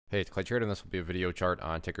Hey, it's Clay Trader, and this will be a video chart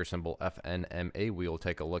on ticker symbol FNMA. We will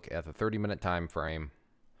take a look at the 30-minute time frame.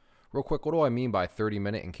 Real quick, what do I mean by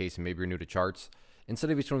 30-minute in case maybe you're new to charts? Instead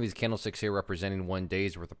of each one of these candlesticks here representing 1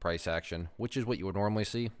 day's worth of price action, which is what you would normally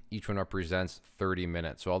see, each one represents 30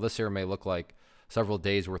 minutes. So all this here may look like several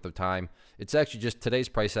days worth of time. It's actually just today's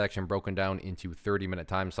price action broken down into 30-minute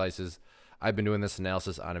time slices. I've been doing this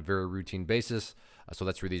analysis on a very routine basis, so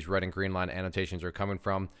that's where these red and green line annotations are coming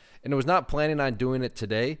from. And I was not planning on doing it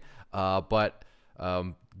today, but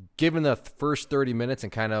given the first 30 minutes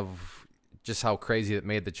and kind of just how crazy it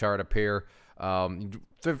made the chart appear,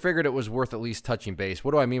 figured it was worth at least touching base.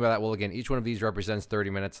 What do I mean by that? Well, again, each one of these represents 30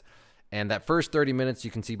 minutes. And that first 30 minutes, you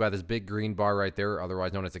can see by this big green bar right there,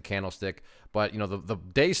 otherwise known as a candlestick. But, you know, the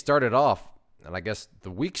day started off, and I guess the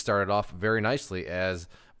week started off very nicely as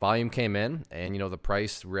volume came in, and, you know, the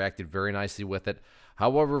price reacted very nicely with it.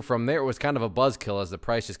 However, from there, it was kind of a buzzkill as the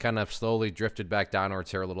price just kind of slowly drifted back downwards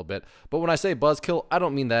here a little bit. But when I say buzzkill, I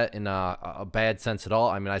don't mean that in a bad sense at all.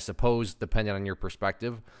 I mean, I suppose, depending on your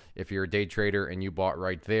perspective, if you're a day trader and you bought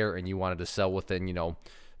right there and you wanted to sell within, you know,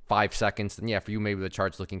 5 seconds, then yeah, for you, maybe the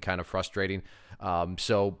chart's looking kind of frustrating.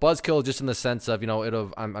 So buzzkill just in the sense of, you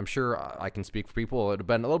know, I'm sure I can speak for people. It would have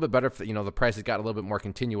been a little bit better if, you know, the price has got a little bit more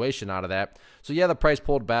continuation out of that. So yeah, the price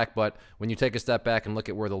pulled back, but when you take a step back and look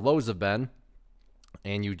at where the lows have been,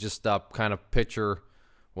 and you just kind of picture,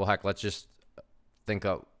 well, heck, let's just think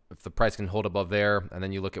of if the price can hold above there, and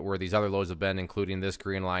then you look at where these other lows have been, including this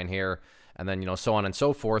green line here, and then, you know, so on and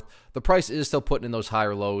so forth. The price is still putting in those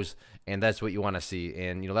higher lows, and that's what you want to see.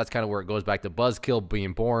 And, you know, that's kind of where it goes back to buzzkill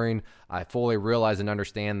being boring. I fully realize and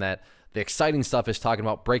understand that the exciting stuff is talking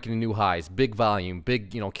about breaking new highs, big volume,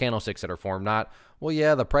 big, you know, candlesticks that are formed. Not, well,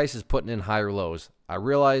 yeah, the price is putting in higher lows. I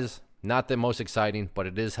realize not the most exciting, but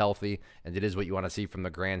it is healthy, and it is what you want to see from the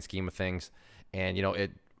grand scheme of things. And, you know,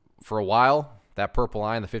 it for a while, that purple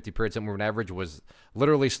line, the 50-period simple moving average, was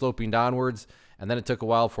literally sloping downwards, and then it took a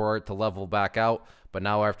while for it to level back out. But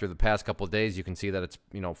now after the past couple of days, you can see that it's,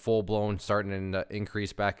 you know, full-blown, starting to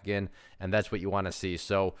increase back again, and that's what you want to see.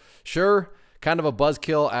 So sure, kind of a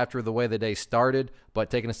buzzkill after the way the day started, but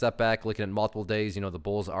taking a step back, looking at multiple days, you know, the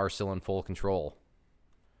bulls are still in full control.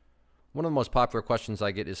 One of the most popular questions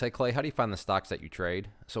I get is, hey, Clay, how do you find the stocks that you trade?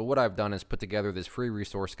 So what I've done is put together this free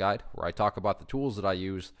resource guide where I talk about the tools that I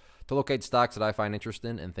use to locate stocks that I find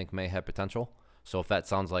interesting and think may have potential. So if that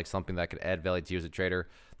sounds like something that could add value to you as a trader,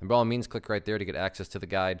 then by all means, click right there to get access to the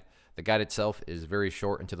guide. The guide itself is very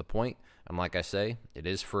short and to the point, and like I say, it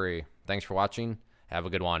is free. Thanks for watching. Have a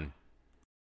good one.